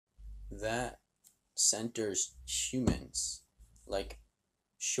that centers humans. Like,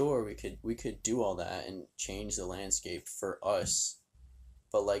 sure, we could do all that and change the landscape for us,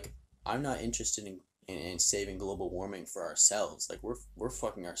 but like, I'm not interested in saving global warming for ourselves. Like, we're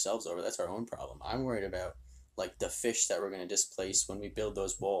fucking ourselves over. That's our own problem. I'm worried about like the fish that we're gonna displace when we build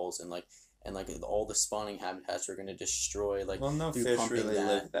those walls, and all the spawning habitats we're gonna destroy, like Well, no through fish pumping really that.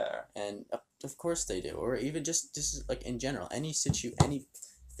 live there. And of course they do. Or even just like in general,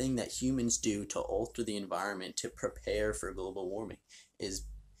 anything that humans do to alter the environment to prepare for global warming is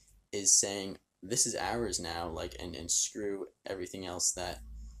is saying this is ours now, like, and screw everything else that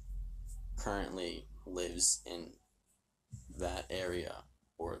currently lives in that area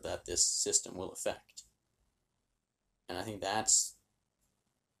or that this system will affect. And I think that's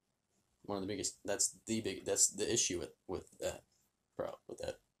one of the biggest that's the issue with that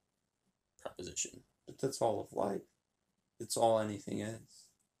proposition. But that's all of life. It's all anything is.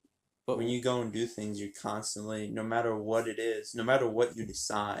 But When you go and do things, you're constantly, no matter what it is, no matter what you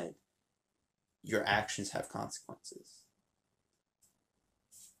decide, your actions have consequences.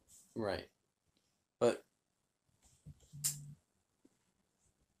 right. But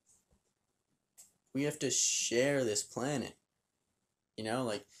we have to share this planet. You know,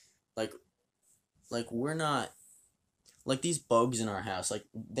 like we're not like these bugs in our house, like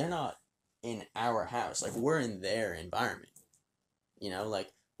they're not in our house. Like we're in their environment. You know, like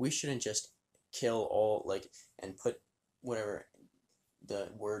we shouldn't just kill all like and put whatever the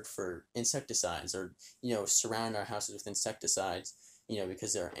word for insecticides or surround our houses with insecticides,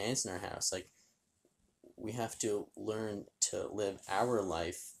 because there are ants in our house. Like we have to learn to live our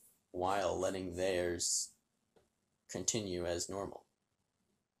life while letting theirs continue as normal.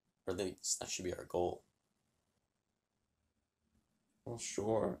 Or at least that should be our goal. Well,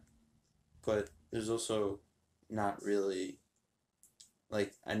 sure. But there's also not really,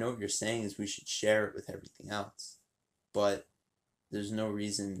 like, I know what you're saying is we should share it with everything else, but there's no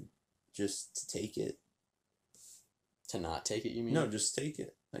reason just to take it. To not take it, you mean? No, just take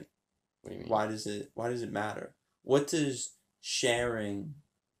it. Like, What do you mean? why does it matter? What does sharing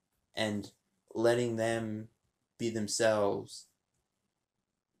and letting them be themselves,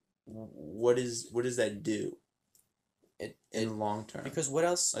 what does that do in the long term? Because what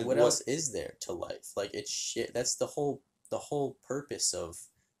else? Like, What else is there to life? Like it's shit. That's the whole purpose of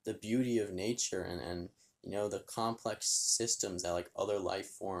the beauty of nature, and the complex systems that like other life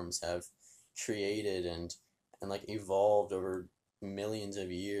forms have created and like evolved over millions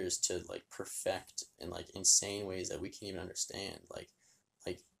of years to like perfect in like insane ways that we can't even understand. Like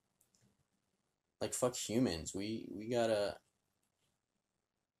like fuck humans. We gotta.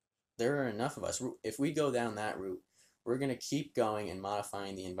 There are enough of us. If we go down that route, we're gonna keep going and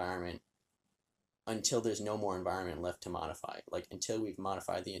modifying the environment until there's no more environment left to modify. Like until we've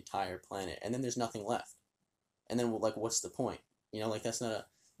modified the entire planet, and then there's nothing left. And then like, what's the point? Like that's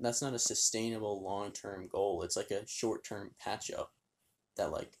not a sustainable long term goal. It's like a short term patch up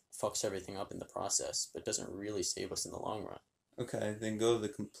that like fucks everything up in the process, but doesn't really save us in the long run. Okay, then go to the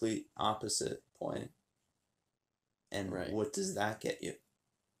complete opposite point. And Right. what does that get you?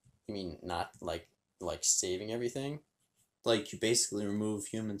 You mean not like saving everything? Like, you basically remove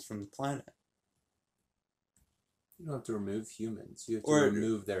humans from the planet. You don't have to remove humans. You have to Or-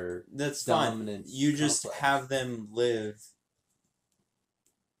 remove their That's fine. dominant. You just complex. have them live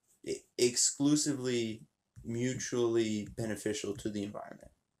exclusively mutually beneficial to the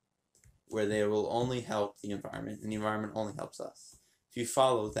environment, where they will only help the environment and the environment only helps us. If you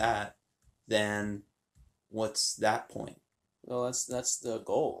follow that, then what's that point? Well, that's the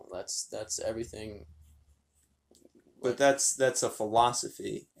goal. That's everything. But that's a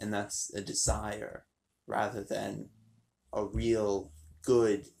philosophy and that's a desire rather than a real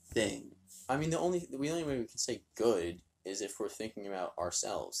good thing. I mean, the only way we can say good is if we're thinking about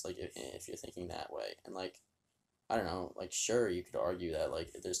ourselves. Like if you're thinking that way, and like, I don't know, like sure you could argue that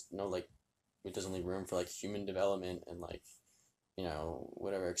like there's no like, there's only room for like human development and like,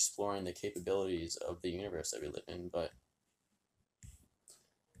 whatever, exploring the capabilities of the universe that we live in. But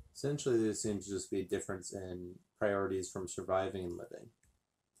Essentially, there seems to just be a difference in priorities from surviving and living.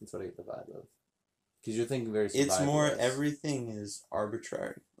 That's what I get the vibe of. Because you're thinking very It's more survivalist. everything is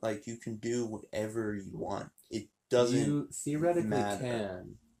arbitrary. Like, you can do whatever you want. It doesn't You theoretically matter.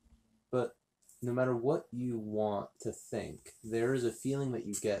 can, but no matter what you want to think, there is a feeling that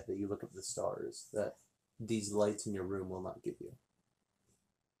you get that you look up at the stars that these lights in your room will not give you.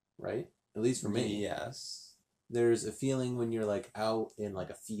 Right? At least for me. Yes. There's a feeling when you're like out in like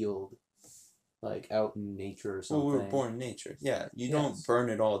a field, like out in nature or Well, something. we were born in nature. Yeah, you don't Yes. burn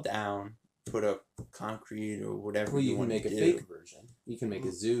it all down, put up concrete or whatever Well, you you can want make to a do. fake version. You can make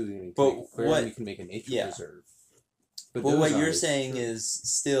a zoo. You can But make an aquarium. what- You can make a nature yeah. reserve. But those what aren't you're as saying true. is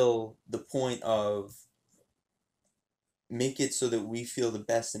still the point of make it so that we feel the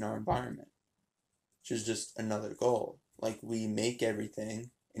best in our environment, which is just another goal. Like we make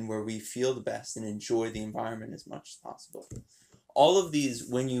everything and where we feel the best and enjoy the environment as much as possible. All of these,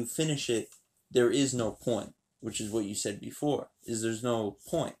 when you finish it, there is no point, which is what you said before, is there's no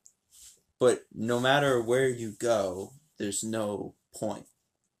point. But no matter where you go, there's no point.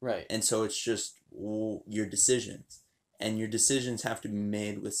 Right. And so it's just your decisions. And your decisions have to be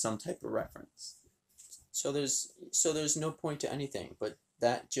made with some type of reference. So there's no point to anything, but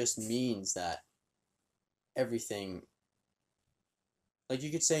that just means that everything, like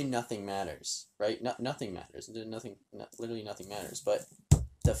you could say nothing matters, right? Nothing matters. Literally nothing matters. But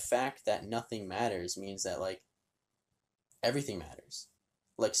the fact that nothing matters means that like everything matters.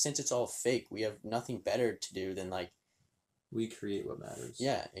 Like since it's all fake, we have nothing better to do than like We create what matters.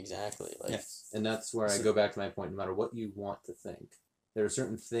 yeah, exactly. Like Yes. And that's where I go back to my point. No matter what you want to think, there are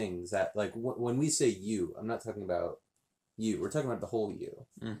certain things that, like, when we say you, I'm not talking about you. We're talking about the whole you.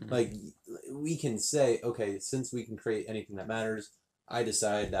 Mm-hmm. Like, we can say, okay, since we can create anything that matters, I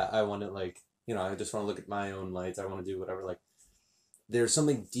decide that I want to, like, I just want to look at my own lights. I want to do whatever. Like, there's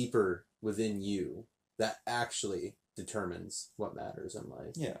something deeper within you that actually determines what matters in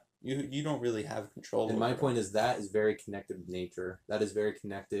life. Yeah. You don't really have control And over my it. point is that is very connected with nature. That is very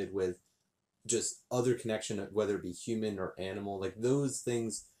connected with just other connection, whether it be human or animal, like those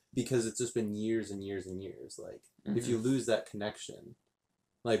things, because it's just been years and years and years. Like, if you lose that connection,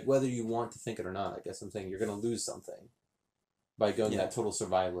 like whether you want to think it or not, I guess I'm saying you're going to lose something by going that total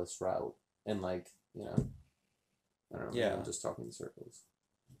survivalist route. And like, I don't know, maybe I'm just talking in circles.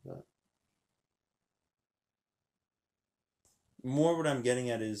 But more what I'm getting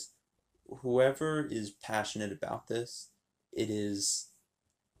at is whoever is passionate about this, it is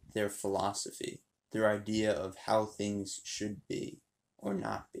their philosophy, their idea of how things should be or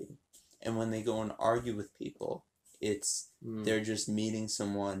not be. And when they go and argue with people, it's they're just meeting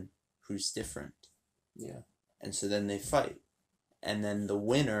someone who's different. Yeah. And so then they fight. And then the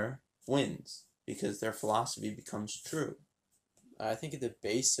winner wins because their philosophy becomes true. I think at the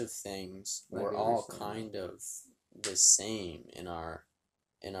base of things, I we're get what all you're saying. kind of the same in our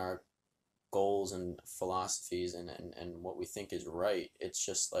goals and philosophies and what we think is right. It's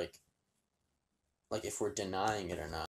just like if we're denying it or not.